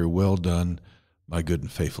presence, to hear, well done, my good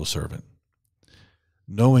and faithful servant.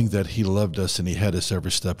 Knowing that he loved us and he had us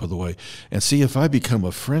every step of the way. And see, if I become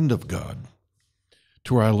a friend of God,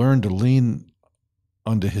 to where I learn to lean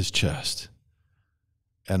onto his chest,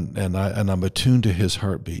 and I'm attuned to his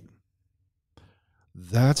heartbeat,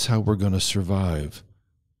 that's how we're going to survive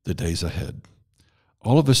the days ahead.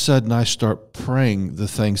 All of a sudden, I start praying the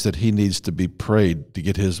things that he needs to be prayed to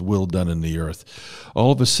get his will done in the earth.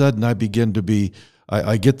 All of a sudden, I begin to be,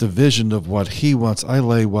 I get the vision of what he wants. I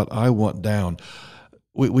lay what I want down.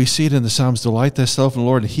 We see it in the Psalms, delight thyself in the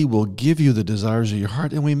Lord, and he will give you the desires of your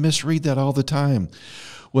heart. And we misread that all the time.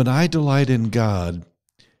 When I delight in God,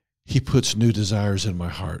 he puts new desires in my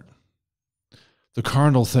heart. The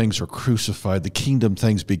carnal things are crucified. The kingdom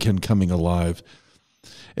things begin coming alive.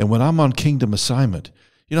 And when I'm on kingdom assignment,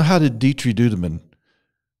 how did Dietrich Dudeman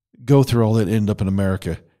go through all that and end up in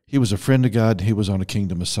America? He was a friend of God, and he was on a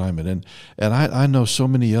kingdom assignment. And I know so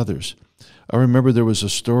many others. I remember there was a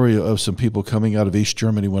story of some people coming out of East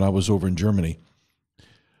Germany when I was over in Germany,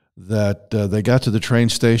 that they got to the train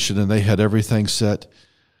station and they had everything set.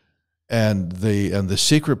 And the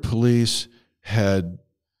secret police had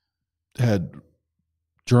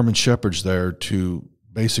German shepherds there to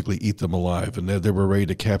basically eat them alive, and they were ready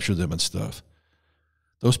to capture them and stuff.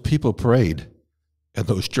 Those people prayed, and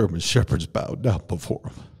those German shepherds bowed down before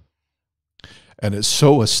them. And it's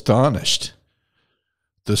so astonished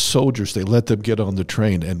the soldiers, they let them get on the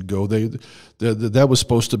train and go. That was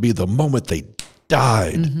supposed to be the moment they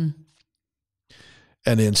died. Mm-hmm.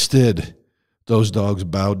 And instead, those dogs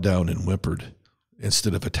bowed down and whimpered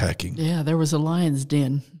instead of attacking. Yeah, there was a lion's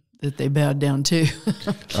den that they bowed down to.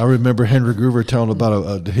 I remember Henry Groover telling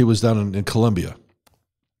about he was down in Colombia,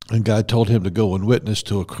 and God told him to go and witness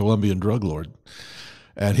to a Colombian drug lord.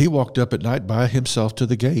 And he walked up at night by himself to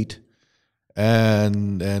the gate,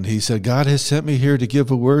 and he said, God has sent me here to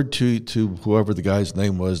give a word to whoever the guy's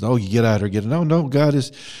name was. Oh, you get out or get it. No, God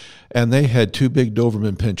is. And they had two big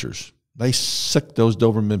Doberman pinchers. They sicked those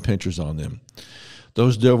Doberman pinchers on them.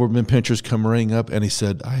 Those Doberman pinchers come running up, and he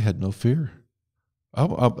said, I had no fear. I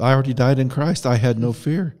already died in Christ. I had no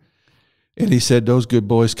fear. And he said, those good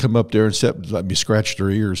boys come up there and let me scratch their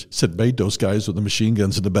ears. Said, made those guys with the machine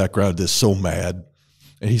guns in the background just so mad.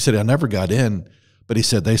 And he said, I never got in, but he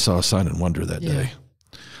said they saw a sign and wonder that day.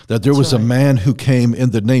 That there was a man who came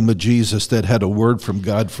in the name of Jesus that had a word from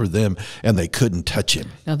God for them, and they couldn't touch him.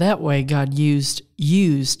 Now that way God used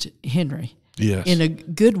Henry in a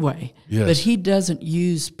good way. Yes. But he doesn't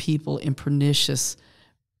use people in pernicious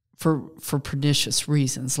for pernicious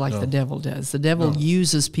reasons like the devil does. The devil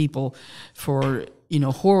uses people for,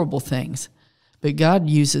 horrible things. But God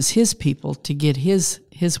uses his people to get his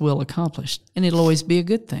will accomplished, and it'll always be a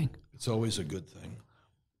good thing. It's always a good thing.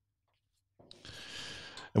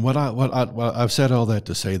 And I've said all that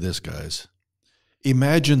to say this, guys.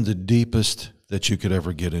 Imagine the deepest that you could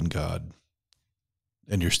ever get in God.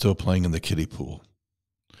 and you're still playing in the kiddie pool.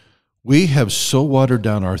 We have so watered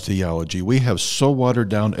down our theology. We have so watered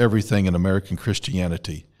down everything in American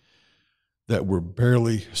Christianity that we're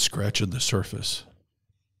barely scratching the surface.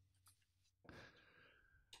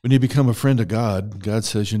 When you become a friend of God, God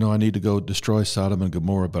says, you know, I need to go destroy Sodom and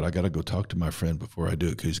Gomorrah, but I got to go talk to my friend before I do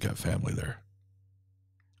it because he's got family there.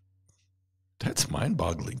 That's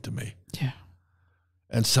mind-boggling to me. Yeah.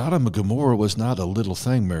 And Sodom and Gomorrah was not a little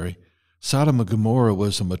thing, Mary. Sodom and Gomorrah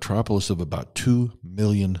was a metropolis of about 2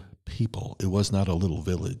 million people. It was not a little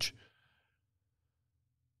village.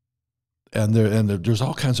 And there's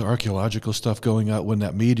all kinds of archaeological stuff going out. When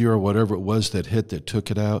that meteor or whatever it was that hit that took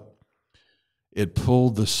it out, it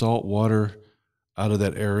pulled the salt water out of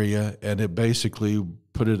that area, and it basically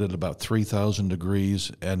put it at about 3,000 degrees,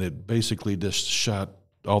 and it basically just shot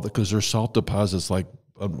all the, because there's salt deposits like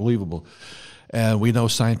unbelievable. And we know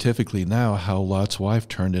scientifically now how Lot's wife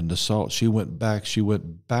turned into salt. She went back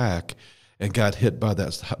and got hit by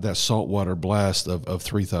that saltwater blast of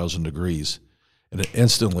 3,000 degrees. And it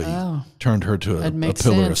instantly turned her to a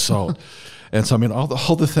pillar of salt. And so, I mean, all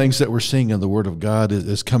the things that we're seeing in the Word of God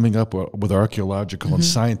is coming up with archaeological and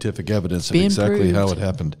scientific evidence of exactly how it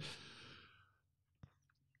happened.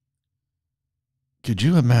 Could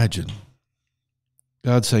you imagine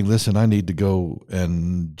God saying, listen, I need to go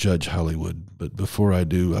and judge Hollywood, but before I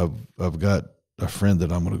do, I've got a friend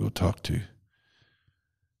that I'm going to go talk to.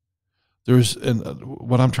 And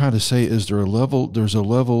what I'm trying to say is there's a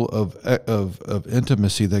level of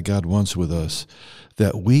intimacy that God wants with us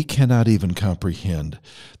that we cannot even comprehend,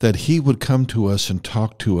 that he would come to us and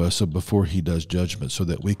talk to us before he does judgment so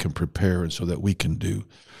that we can prepare and so that we can do.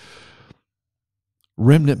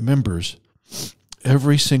 Remnant members,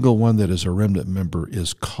 every single one that is a remnant member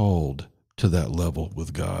is called to that level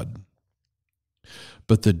with God.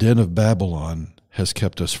 But the den of Babylon has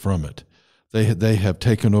kept us from it. They have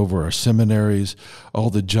taken over our seminaries, all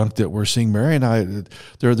the junk that we're seeing. Mary and I,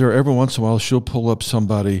 there every once in a while, she'll pull up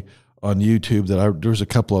somebody on YouTube there's a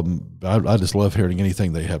couple of them, I just love hearing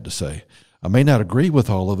anything they have to say. I may not agree with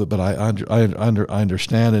all of it, but I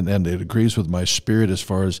understand and it agrees with my spirit as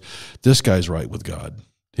far as this guy's right with God.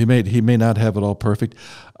 He may not have it all perfect.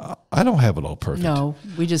 I don't have it all perfect. No,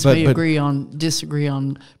 we just disagree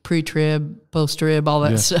on pre-trib, post-trib, all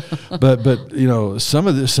that stuff. but you know, some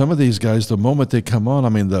of these guys, the moment they come on, I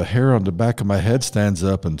mean, the hair on the back of my head stands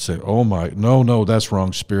up and say, "Oh my, no, that's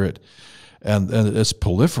wrong spirit," and it's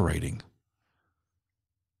proliferating.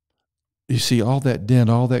 You see, all that din,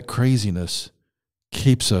 all that craziness,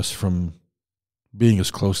 keeps us from being as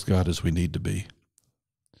close to God as we need to be.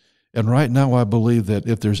 And right now, I believe that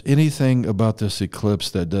if there's anything about this eclipse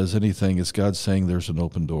that does anything, it's God saying there's an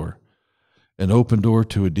open door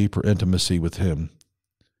to a deeper intimacy with him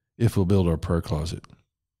if we'll build our prayer closet.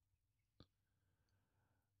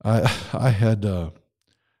 I had,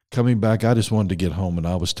 coming back, I just wanted to get home, and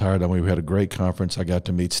I was tired. I mean, we had a great conference. I got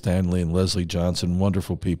to meet Stanley and Leslie Johnson,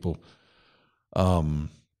 wonderful people. I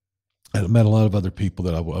met a lot of other people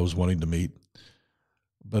that I was wanting to meet.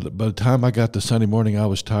 But by the time I got to Sunday morning, I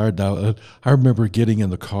was tired. Now I remember getting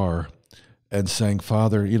in the car and saying,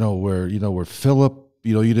 "Father, where Philip,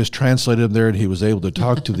 you just translated him there, and he was able to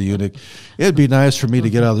talk to the eunuch. It'd be nice for me to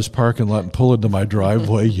get out of this parking lot and pull into my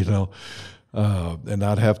driveway, and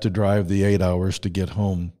not have to drive the 8 hours to get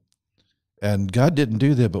home." And God didn't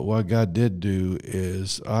do that, but what God did do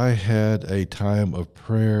is I had a time of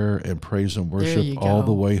prayer and praise and worship all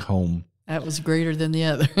the way home. That was greater than the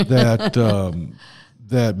other.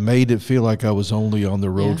 That made it feel like I was only on the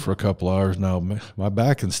road for a couple hours. Now, my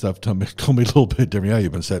back and stuff told me a little bit different. Yeah,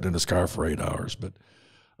 you've been sitting in this car for 8 hours,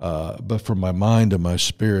 but for my mind and my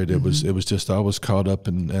spirit, it was just I was caught up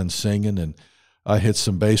in singing, and I hit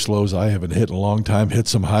some bass lows I haven't hit in a long time, hit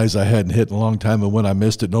some highs I hadn't hit in a long time, and when I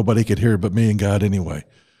missed it, nobody could hear it but me and God anyway.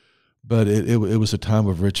 But it was a time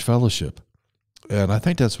of rich fellowship, and I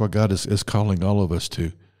think that's what God is calling all of us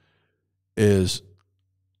to, is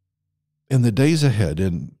in the days ahead,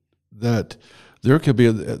 and that there could be,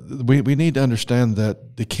 we need to understand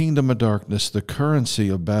that the kingdom of darkness, the currency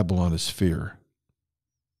of Babylon is fear.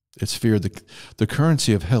 It's fear. The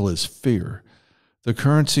currency of hell is fear. The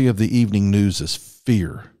currency of the evening news is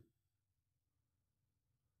fear.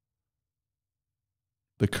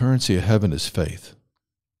 The currency of heaven is faith.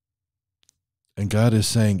 And God is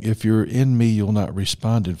saying, if you're in me, you'll not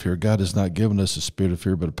respond in fear. God has not given us a spirit of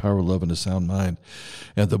fear, but a power of love and a sound mind.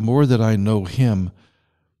 And the more that I know him,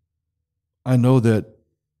 I know that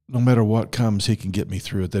no matter what comes, he can get me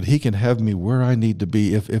through it, that he can have me where I need to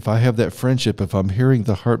be. If I have that friendship, if I'm hearing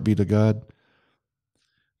the heartbeat of God,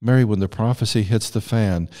 Mary, when the prophecy hits the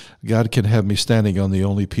fan, God can have me standing on the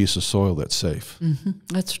only piece of soil that's safe. Mm-hmm.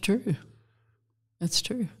 That's true. That's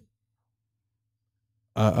true.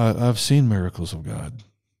 I've seen miracles of God.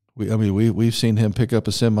 We've seen him pick up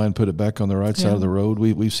a semi and put it back on the right side of the road.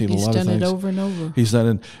 We've seen a lot of things. He's done it over and over. He's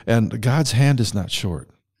done it, and God's hand is not short.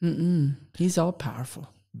 He's all powerful.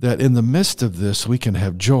 That in the midst of this, we can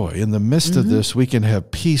have joy. In the midst of this, we can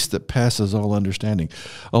have peace that passes all understanding.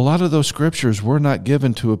 A lot of those scriptures were not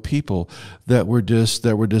given to a people that were just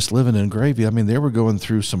living in gravy. I mean, they were going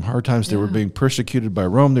through some hard times. They were being persecuted by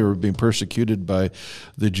Rome. They were being persecuted by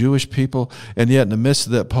the Jewish people. And yet in the midst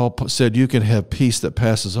of that, Paul said, you can have peace that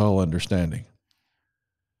passes all understanding.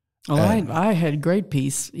 Well, I had great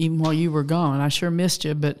peace even while you were gone. I sure missed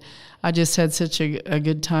you, but I just had such a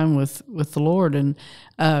good time with the Lord. And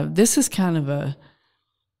this is kind of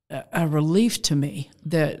a relief to me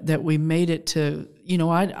that we made it to,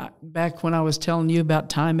 I back when I was telling you about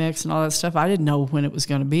Timex and all that stuff, I didn't know when it was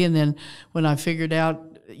going to be. And then when I figured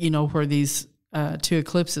out, where these two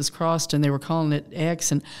eclipses crossed and they were calling it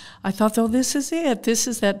X, and I thought, oh, this is it. This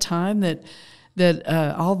is that time that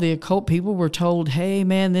all the occult people were told, hey,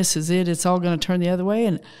 man, this is it. It's all going to turn the other way.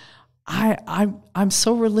 And I'm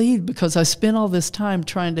so relieved because I spent all this time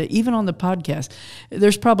trying to, even on the podcast,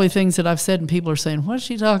 there's probably things that I've said and people are saying, what's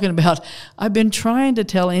she talking about? I've been trying to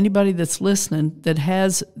tell anybody that's listening that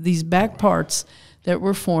has these back parts that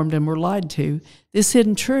were formed and were lied to, this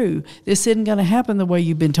isn't true. This isn't going to happen the way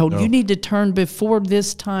you've been told. No. You need to turn before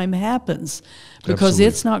this time happens because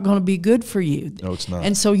it's not going to be good for you. No, it's not.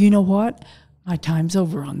 And so you know what? My time's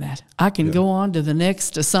over on that. I can go on to the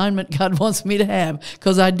next assignment God wants me to have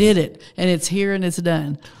because I did it, and it's here and it's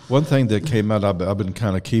done. One thing that came out, I've been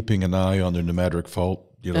kind of keeping an eye on the pneumatic fault.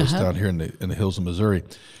 It's down here in the hills of Missouri.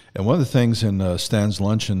 And one of the things in Stan's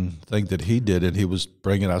luncheon thing that he did, and he was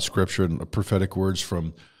bringing out scripture and prophetic words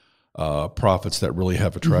from prophets that really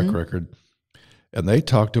have a track record. And they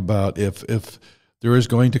talked about if there is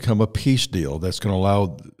going to come a peace deal that's going to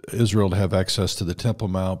allow Israel to have access to the Temple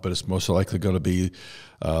Mount, but it's most likely going to be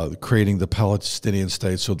creating the Palestinian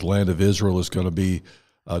state, so the land of Israel is going to be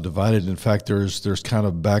divided. In fact, there's kind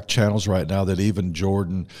of back channels right now that even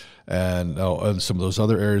Jordan and some of those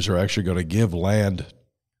other areas are actually going to give land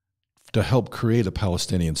to help create a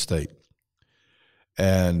Palestinian state.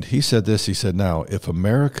 And he said this, he said, now, if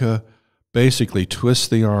America basically twists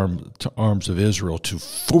the arms of Israel to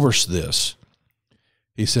force this,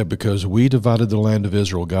 he said, because we divided the land of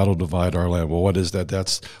Israel, God will divide our land. Well, what is that?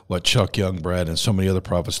 That's what Chuck Young, Brad, and so many other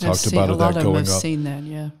prophets talked about of that going off. I've seen that,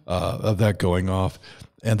 yeah. Of that going off.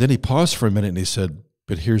 And then he paused for a minute and he said,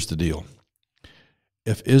 but here's the deal.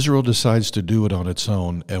 If Israel decides to do it on its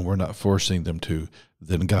own and we're not forcing them to,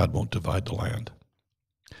 then God won't divide the land.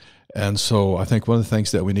 And so I think one of the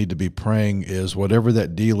things that we need to be praying is whatever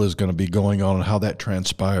that deal is going to be going on and how that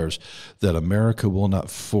transpires, that America will not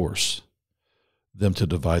force them to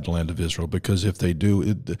divide the land of Israel, because if they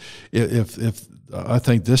do, if I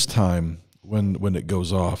think this time when it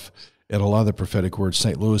goes off, and a lot of the prophetic words,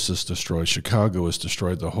 St. Louis is destroyed, Chicago is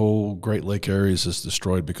destroyed, the whole Great Lake areas is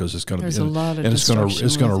destroyed because it's going to be, and it's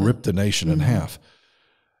going to rip the nation in half,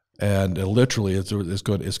 and literally it's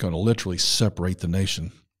going to literally separate the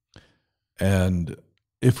nation. And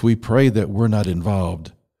if we pray that we're not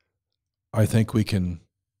involved, I think we can.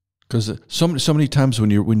 Because so many times when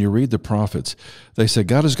you read the prophets, they say,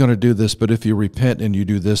 God is going to do this, but if you repent and you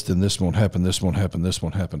do this, then this won't happen, this won't happen, this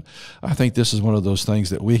won't happen. I think this is one of those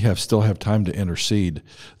things that we still have time to intercede,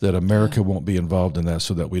 that America won't be involved in that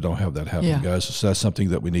so that we don't have that happen, guys. So that's something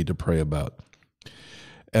that we need to pray about.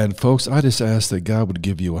 And folks, I just ask that God would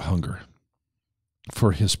give you a hunger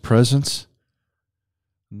for his presence,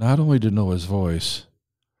 not only to know his voice,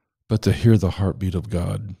 but to hear the heartbeat of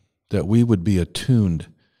God, that we would be attuned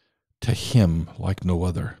to him like no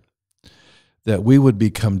other, that we would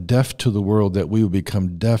become deaf to the world, that we would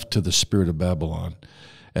become deaf to the spirit of Babylon,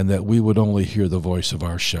 and that we would only hear the voice of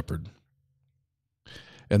our shepherd,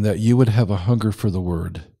 and that you would have a hunger for the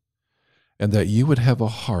word, and that you would have a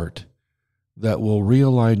heart that will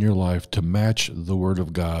realign your life to match the word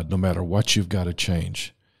of God, no matter what you've got to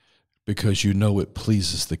change, because you know it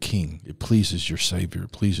pleases the King, it pleases your Savior,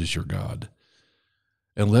 it pleases your God.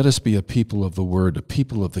 And let us be a people of the word, a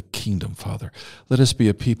people of the kingdom, Father. Let us be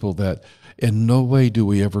a people that in no way do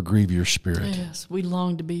we ever grieve your spirit. Yes, we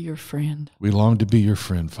long to be your friend. We long to be your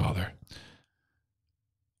friend, Father.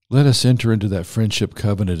 Let us enter into that friendship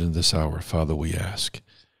covenant in this hour, Father, we ask.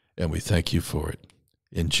 And we thank you for it.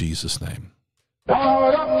 In Jesus' name.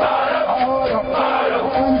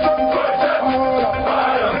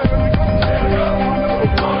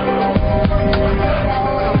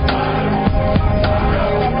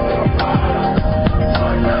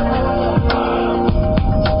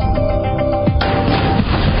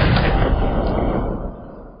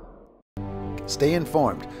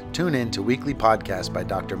 informed. Tune in to weekly podcasts by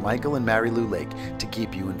Dr. Michael and Mary Lou Lake to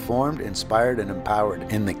keep you informed, inspired, and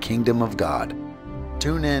empowered in the Kingdom of God.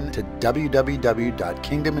 Tune in to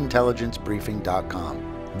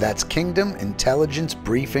www.kingdomintelligencebriefing.com. That's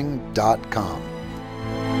kingdomintelligencebriefing.com.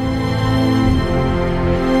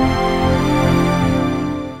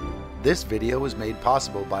 This video was made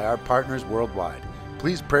possible by our partners worldwide.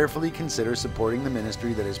 Please prayerfully consider supporting the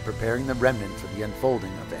ministry that is preparing the remnant for the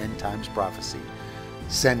unfolding of end times prophecy.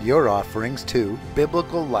 Send your offerings to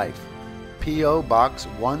Biblical Life, P.O. Box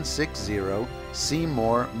 160,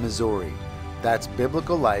 Seymour, Missouri. That's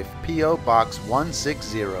Biblical Life, P.O. Box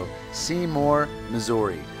 160, Seymour,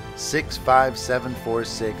 Missouri,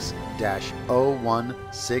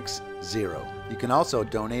 65746-0160. You can also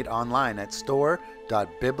donate online at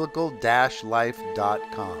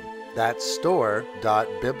store.biblical-life.com. That's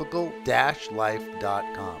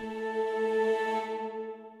store.biblical-life.com.